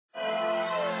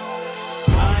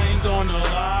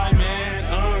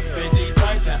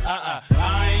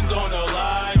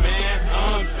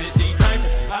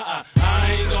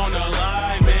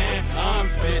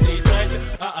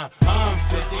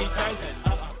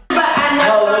But I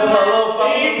know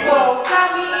people call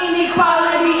me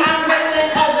inequality. I'm better than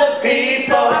other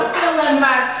people. I'm feeling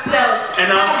myself. And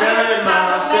I'm feeling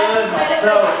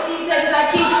myself. I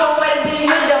keep on waiting to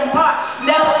hit them hard.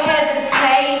 No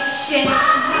hesitation.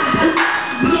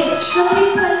 Yeah, show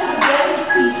me what I better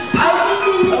see. I was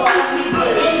thinking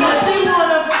that she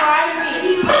wanna fry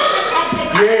me.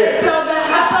 Yeah. So then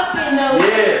hop up in the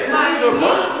my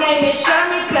name is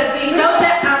Sherman, cause he know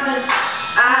that I'm the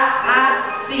I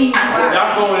see why.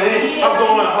 Y'all going in. I'm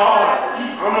going hard.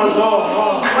 I'm gonna go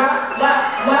hard.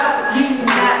 Why you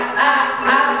not?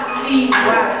 I see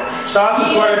why. Shout out to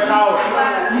Jordan Tower.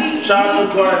 Shout out to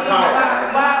Jordan Tower.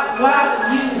 Why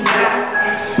you not?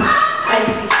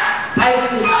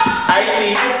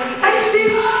 Icy.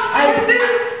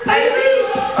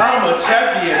 I'm a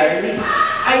champion, baby.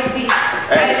 Icy.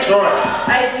 Hey, Troy.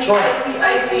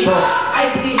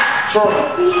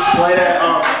 Play that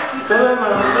Feelin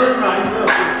Myself.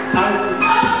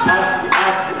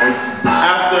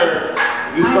 After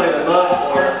you play the love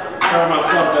or Feelin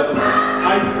Myself doesn't matter.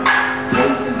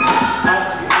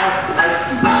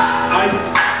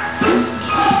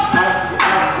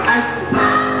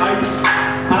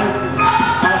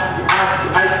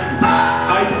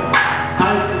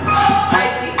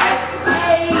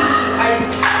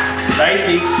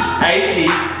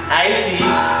 Icy,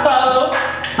 follow,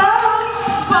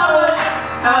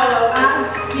 I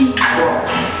see.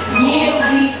 Yeah,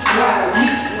 we getting why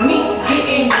you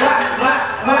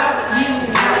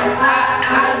I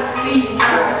see.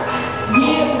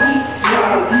 Yeah,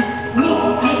 we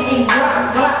getting why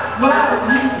you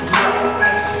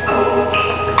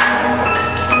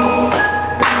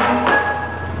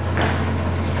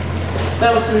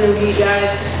That was some new heat,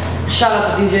 guys. Shout out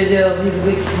to DJ Dales, he's a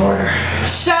big supporter.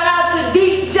 Shout out to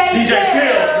DJ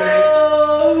Dales, man.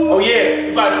 Oh yeah,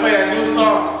 you about to play that new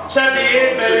song. Check me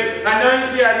in, baby. I know you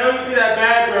see that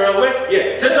bad girl.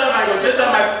 Yeah, just like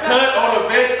my cut on the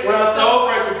bed when I'm so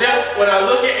fresh to death. When I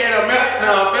look in a mirror,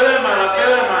 now I'm feeling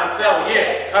myself.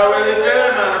 Yeah, I really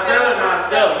feeling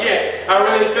myself. Yeah, I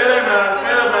really feeling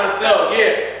myself.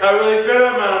 Yeah, I really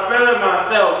feeling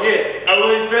myself. Yeah, I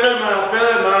really feeling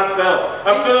myself.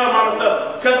 I'm feeling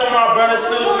myself. Cause I'm my brother's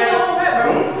suit, man.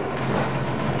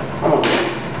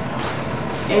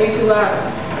 Ain't we too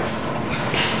loud?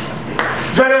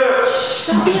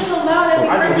 Stop being so loud, that be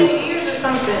hurting your ears or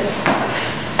something.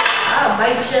 I'll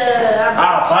bite ya.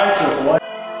 I'll bite you, boy.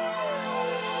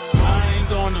 I ain't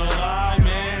gonna lie,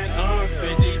 man, I'm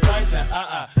 50 typing. I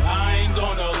ain't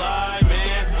gonna lie,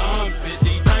 man, I'm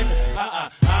 50 typing.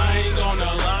 I ain't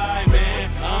gonna lie,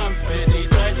 man, I'm 50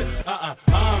 typing.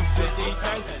 I'm 50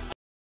 typing.